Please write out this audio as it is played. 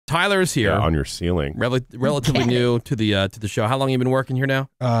Tyler's here. Yeah, on your ceiling. Relatively new to the show. How long have you been working here now?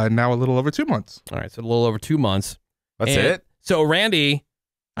 Now a little over 2 months. All right, so a little over 2 months. That's it? So Randy,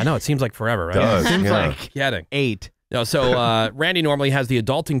 I know it seems like forever, right? Does, Seems yeah. like Kidding. 8. No, so Randy normally has the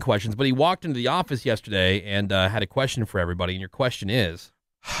adulting questions, but he walked into the office yesterday and had a question for everybody. And your question is,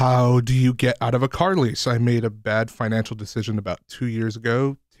 how do you get out of a car lease? I made a bad financial decision about 2 years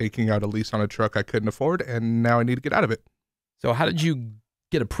ago, taking out a lease on a truck I couldn't afford, and now I need to get out of it. so how did you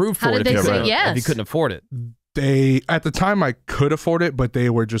get approved for How it did they say if yes? you couldn't afford it? At the time, I could afford it, but they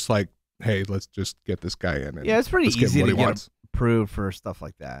were just like, hey, let's just get this guy in. And Yeah, it's pretty let's give him easy what to he get wants. approved for stuff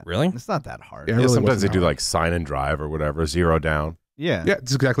like that. Really? It's not that hard. Yeah, it Yeah, really sometimes they wasn't do that like sign and drive or whatever, 0 down. Yeah. Yeah,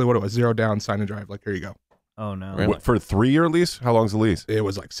 it's exactly what it was. 0 down, sign and drive. Like, here you go. Oh, no. Really? What, for a 3-year lease? How long's the lease? It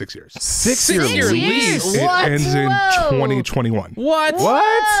was like 6 years. 6-year years? lease? It What? ends in Whoa. 2021. What?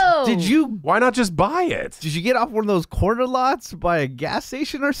 Whoa. Did you Why not just buy it? get off one of those corner lots by a gas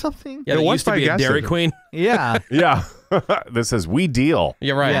station or something? Yeah, It it was used to by be a gas Dairy station. Queen. Yeah. Yeah. This says we deal.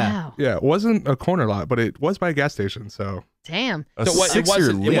 You're right. Yeah. Wow. Yeah, it wasn't a corner lot, but it was by a gas station, so Damn. A So it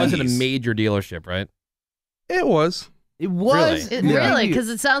 6-year wasn't a lease. major dealership, right? it was. It was. It, Yeah. Really? Because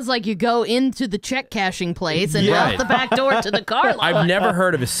it sounds like you go into the check cashing place and Yeah. out the back door to the car lot. I've never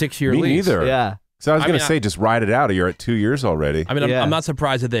heard of a 6-year Me lease. neither. Yeah. So I was I going mean, to say, just ride it out. You're at 2 years already. I mean, Yeah. I'm not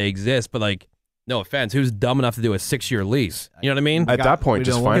surprised that they exist, but like, no offense, who's dumb enough to do a 6-year lease? You know what I mean? At that point, we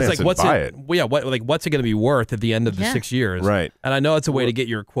just don't want- finance It's like, and what's buy it? it. Well, yeah, what's it going to be worth at the end of the Yeah. 6 years? Right. And I know it's a way to get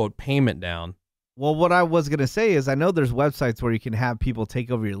your quote payment down. Well, what I was going to say is I know there's websites where you can have people take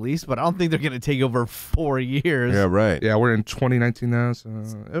over your lease, but I don't think they're going to take over 4 years. Yeah, right. Yeah, we're in 2019 now, so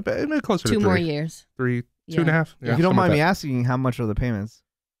it may be closer to 2 more years. 3, Yeah. 2.5. If you don't mind me asking, how much are the payments?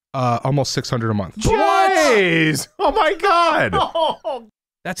 Almost 600 a month. Jeez! Oh my God!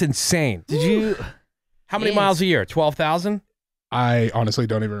 That's insane. Did you? How many Yes. miles a year? 12,000? I honestly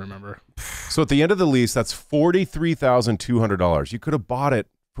don't even remember. So at the end of the lease, that's $43,200. You could have bought it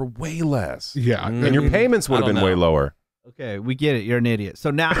for way less. Yeah, And your payments would I have been don't way know. lower. Okay, we get it. You're an idiot.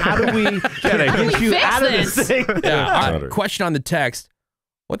 So now, how do we get We you fix out of this this. thing? Yeah. Question on the text.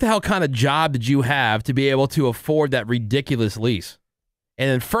 What the hell kind of job did you have to be able to afford that ridiculous lease? And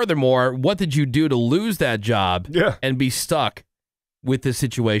then furthermore, what did you do to lose that job Yeah. and be stuck with this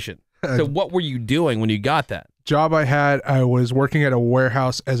situation? So what were you doing when you got that? job I had, I was working at a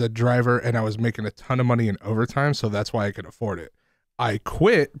warehouse as a driver, and I was making a ton of money in overtime, so that's why I could afford it. I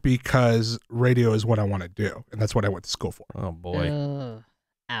quit because radio is what I want to do, and that's what I went to school for. Oh, boy.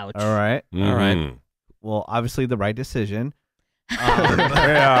 Ouch. All right. All right. Well, obviously the right decision.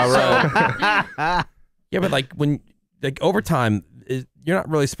 Yeah, right. Yeah, but like overtime, you're not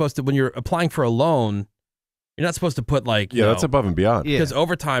really supposed to, when you're applying for a loan, you're not supposed to put like, Yeah, that's above and beyond. Yeah. because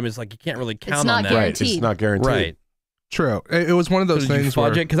overtime is like, you can't really count not on that. Right. guaranteed. It's not guaranteed. Right. True. It was one of those So did you things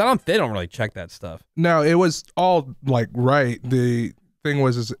fudge where it? Because they don't really check that stuff. no, it was all like right. The thing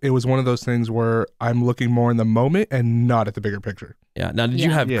was, it was one of those things where I'm looking more in the moment and not at the bigger picture. Yeah. Now, did you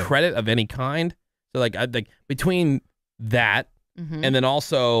Yeah. have Yeah. credit of any kind? So like, I think between that Mhm. and then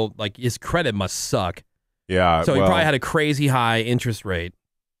also like his credit must suck. Yeah. So he well, probably had a crazy high interest rate.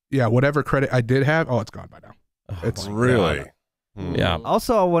 Yeah, whatever credit I did have, it's gone by now. Oh, It's my really. God. Hmm. Yeah.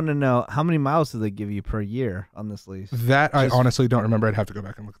 Also, I want to know how many miles do they give you per year on this lease? That I Just- honestly don't remember. I'd have to go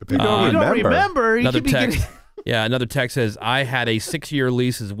back and look at the You paper. don't You don't remember. remember? You Another could be text. getting- Yeah, another text says, I had a 6-year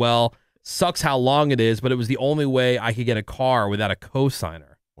lease as well. Sucks how long it is, but it was the only way I could get a car without a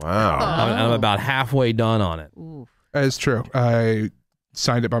cosigner. Wow. I'm about halfway done on it. Oof. It's true. I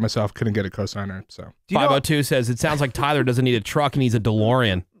signed it by myself. Couldn't get a cosigner. So Do you know- 502 says, it sounds like Tyler doesn't need a truck, he needs a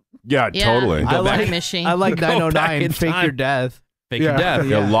DeLorean. Yeah, Yeah. totally. I Go back. like Machine. I like Go back 909. in Fake time. your death. Fake your Yeah. death.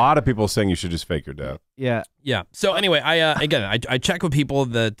 Yeah, Yeah. a lot of people saying you should just fake your death. Yeah. Yeah. So anyway, I check with people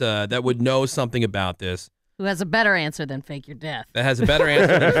that would know something about this, Who has a better answer than fake your death? that has a better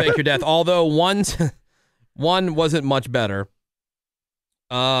answer than fake your death. Although one wasn't much better.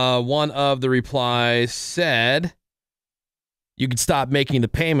 One of the replies said, you could stop making the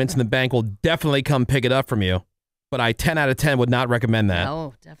payments and the bank will definitely come pick it up from you. But I 10 out of 10 would not recommend that.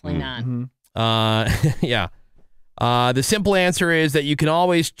 No, definitely not. Mhm. Yeah. The simple answer is that you can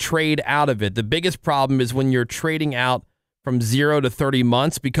always trade out of it. The biggest problem is when you're trading out from 0 to 30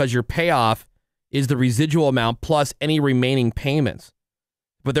 months because your payoff is the residual amount plus any remaining payments.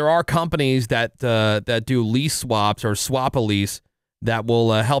 But there are companies that do lease swaps or swap a lease that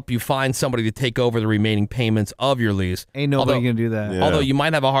will help you find somebody to take over the remaining payments of your lease. Ain't nobody Although- gonna do that. Yeah. Although you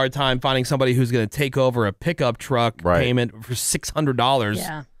might have a hard time finding somebody who's going to take over a pickup truck Right. payment for $600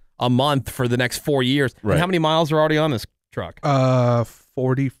 Yeah. a month for the next 4 years. Right. And how many miles are already on this truck?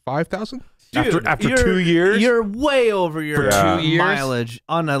 45,000. Dude, after you're- 2 years, You're way over your For 2 years? mileage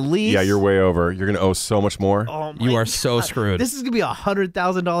on a lease. yeah, you're way over. You're gonna owe so much more. Oh my You are so screwed. This is gonna be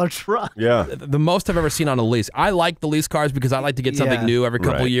 $100,000 truck. Yeah, The most I've ever seen on a lease. I like the lease cars because I like to get something Yeah. new every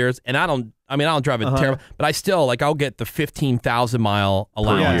couple Right. years, and I don't drive it Uh-huh. terrible, but I still like I'll get the 15,000 mile per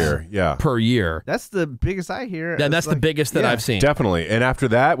allowance year. Yeah, per year. That's the biggest I hear. Yeah, It's that's the like- biggest that yeah. I've seen. definitely. And after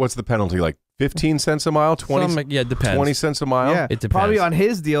that, what's the penalty? Like 15 cents a mile, 20, Yeah, it depends. 20 cents a mile. Yeah, It depends. probably on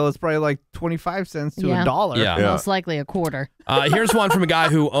his deal, it's probably like 25 cents to Yeah. $1. Yeah. Yeah. Most likely a quarter. Here's one from a guy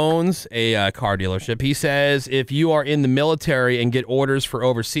who owns a car dealership. He says if you are in the military and get orders for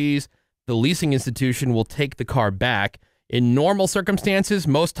overseas, the leasing institution will take the car back. In normal circumstances,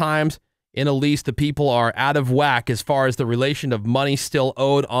 most times in a lease, the people are out of whack as far as the relation of money still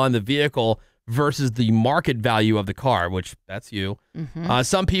owed on the vehicle versus the market value of the car, which that's you.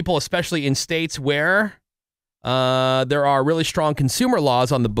 Some people, especially in states where there are really strong consumer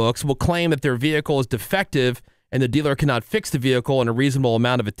laws on the books, will claim that their vehicle is defective and the dealer cannot fix the vehicle in a reasonable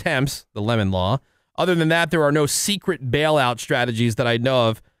amount of attempts, the Lemon Law. Other than that, there are no secret bailout strategies that I know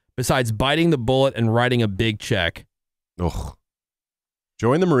of besides biting the bullet and writing a big check. Ugh.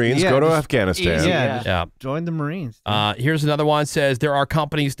 Join the Marines. Yeah, go to just Afghanistan. easy. Yeah. Yeah. Join the Marines. Here's another one. Says there are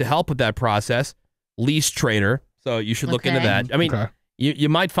companies to help with that process. Lease Trader. So you should look into Okay. that. I mean, Okay. you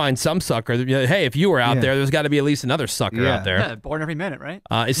might find some sucker. Hey, if you were out Yeah. there, there's got to be at least another sucker Yeah. out there. Yeah, born every minute, right?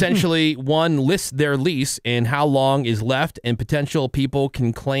 Essentially, one lists their lease and how long is left, and potential people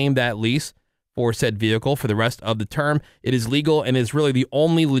can claim that lease for said vehicle for the rest of the term. It is legal and is really the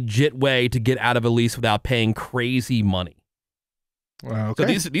only legit way to get out of a lease without paying crazy money.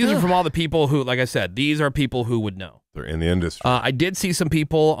 Okay. So these are from all the people who, like I said, these are people who would know. They're in the industry. I did see some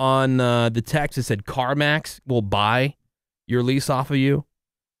people on the text that said CarMax will buy your lease off of you,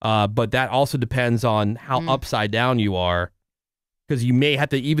 but that also depends on how upside down you are, because you may have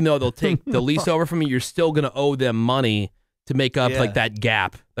to, even though they'll take the lease over from you, you're still going to owe them money to make up like that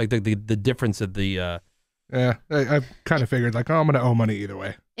gap, like the difference of the. Yeah, I kind of figured like, oh, I'm gonna owe money either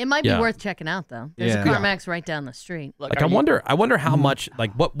way. It might be Yeah. worth checking out though. There's Yeah. a CarMax right down the street. Look, Like are I you- wonder how much,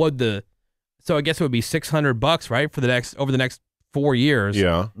 like what would the, so I guess it would be $600, right, for over the next 4 years.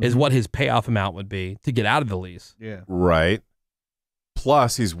 yeah. Is what his payoff amount would be to get out of the lease. Yeah. Right.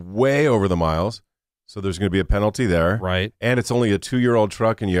 Plus, he's way over the miles. So there's going to be a penalty there. Right. And it's only a 2-year-old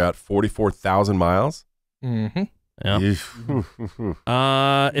truck and you got 44,000 miles. Mm-hmm. Yeah.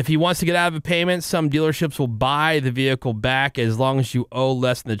 If he wants to get out of a payment, some dealerships will buy the vehicle back as long as you owe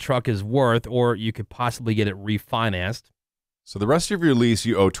less than the truck is worth, or you could possibly get it refinanced. So the rest of your lease,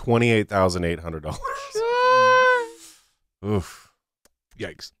 you owe $28,800. Oof.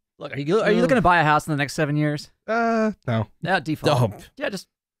 Yikes. Look, are you looking to buy a house in the next 7 years? No. Yeah, default. Oh. Yeah, just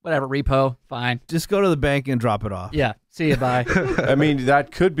whatever, repo, fine. Just go to the bank and drop it off. Yeah, see you. Bye. I mean,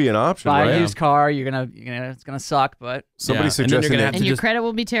 that could be an option, Buy right? a used car. You're gonna, it's gonna suck, but Somebody Yeah, and then you're suggesting gonna that. have And to your just- credit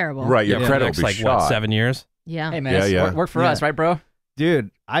will be terrible. Right, your for the credit next, will be like, shot. what, 7 years? Yeah. hey man, Yeah, yeah. work for Yeah. us, right, bro?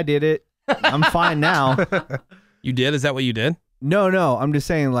 Dude, I did it. I'm fine now. You did? Is that what you did? No. I'm just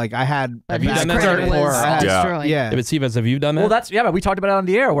saying, like, I had. But you his done that credit already? was Yeah. destroyed. Yeah. Yeah, but Sivas, have you done that? Well, but we talked about it on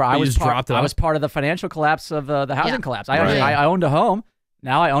the air where I You was just dropped it I off? was part of the financial collapse of the housing Yeah. collapse. Right. I owned a home.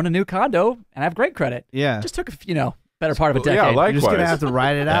 Now I own a new condo and I have great credit. Yeah. Just took better part of a Yeah, decade. like- You're just going to likewise. have to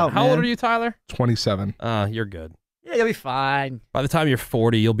ride it Yeah. out. How man. old are you, Tyler? 27. You're good. Yeah, you'll be fine. By the time you're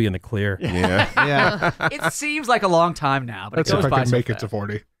 40, you'll be in the clear. Yeah. Yeah. It seems like a long time now, but That's it goes if I by can so make it to fast.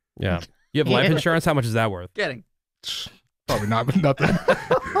 40. Yeah. You have life insurance? How much is that worth? Getting. Probably not, but nothing.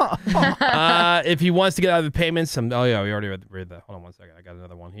 If he wants to get out of the payments, we already read that. Hold on one second. I got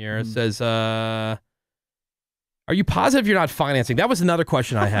another one here. It says, are you positive you're not financing? That was another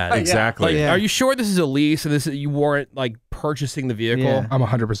question I had. Exactly. Like, Yeah. are you sure this is a lease and you weren't like purchasing the vehicle? Yeah. I'm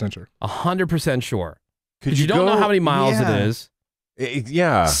 100% sure. 100% sure. Could Because you don't know go- how many miles Yeah. it is.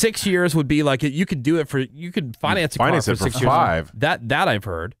 Yeah. 6 years would be like you could do it for you could finance a car Finance for it for 6 years. 5. That I've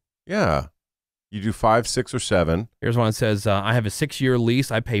heard. Yeah. You do 5, 6, or 7. Here's one that says I have a 6-year lease.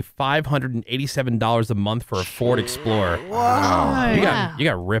 I pay $587 a month for a Ford Explorer. Wow. You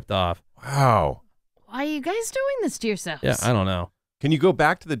got ripped off. Wow. Why are you guys doing this to yourselves? Yeah, I don't know. Can you go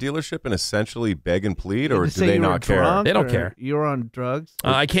back to the dealership and essentially beg and plead, or Just do say they you were not care? drunk They don't or care. You were on drugs.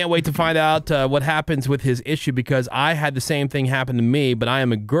 I can't wait to find out what happens with his issue because I had the same thing happen to me, but I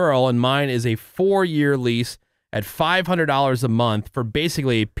am a girl and mine is a 4-year lease at $500 a month for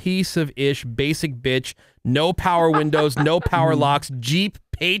basically a piece of ish basic bitch, no power windows, no power locks, Jeep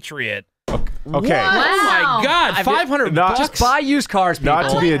Patriot. Okay. Oh my God, I've- 500 Not- bucks. Just buy used cars, people.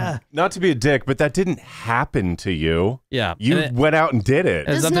 Not to be a dick, but that didn't happen to you. Yeah, You and it went out and did it.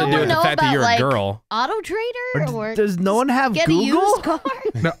 has Does nothing no to do one with the know fact that about, you're like, a girl. Auto Trader or Does no one have get Google? a used car?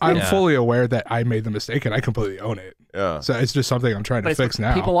 No, I'm Yeah. fully aware that I made the mistake and I completely own it. Yeah. So it's just something I'm trying But to it's fix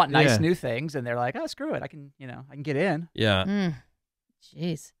now. People want nice Yeah. new things, and they're like, "Oh, screw it! I can get in." Yeah.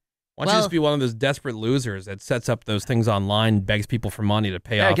 Jeez. Why don't you just be one of those desperate losers that sets up those things online, begs people for money to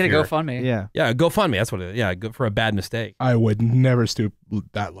pay Yeah, off get a your... GoFundMe. Yeah. Yeah, GoFundMe. That's what it is. Yeah, good for a bad mistake. I would never stoop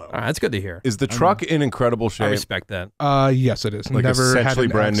that low. All right, that's good to hear. Is the truck in incredible I shape? respect that. Yes, it is. Like never had essentially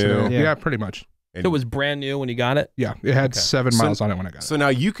an brand new? accident. Yeah. Yeah, pretty much. So it was brand new when you got it? Yeah, it had Okay. 7 So- miles on it when I got So now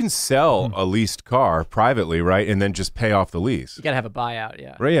you can sell a leased car privately, right? And then just pay off the lease. You gotta have a buyout.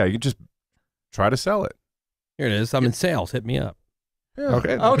 Yeah. Right? Yeah, you can just try to sell it. Here it is. I'm in sales. Hit me up. it.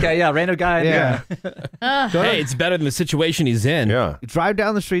 Okay. Okay. Yeah. Random guy. Yeah. Hey, it's better than the situation he's in. Yeah. You drive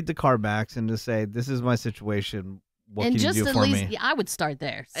down the street to CarMax and just say, "This is my situation. What And can just you do at for least, me?" I would start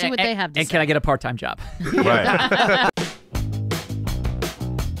there. See what they have to And say. can I get a part-time job? Right.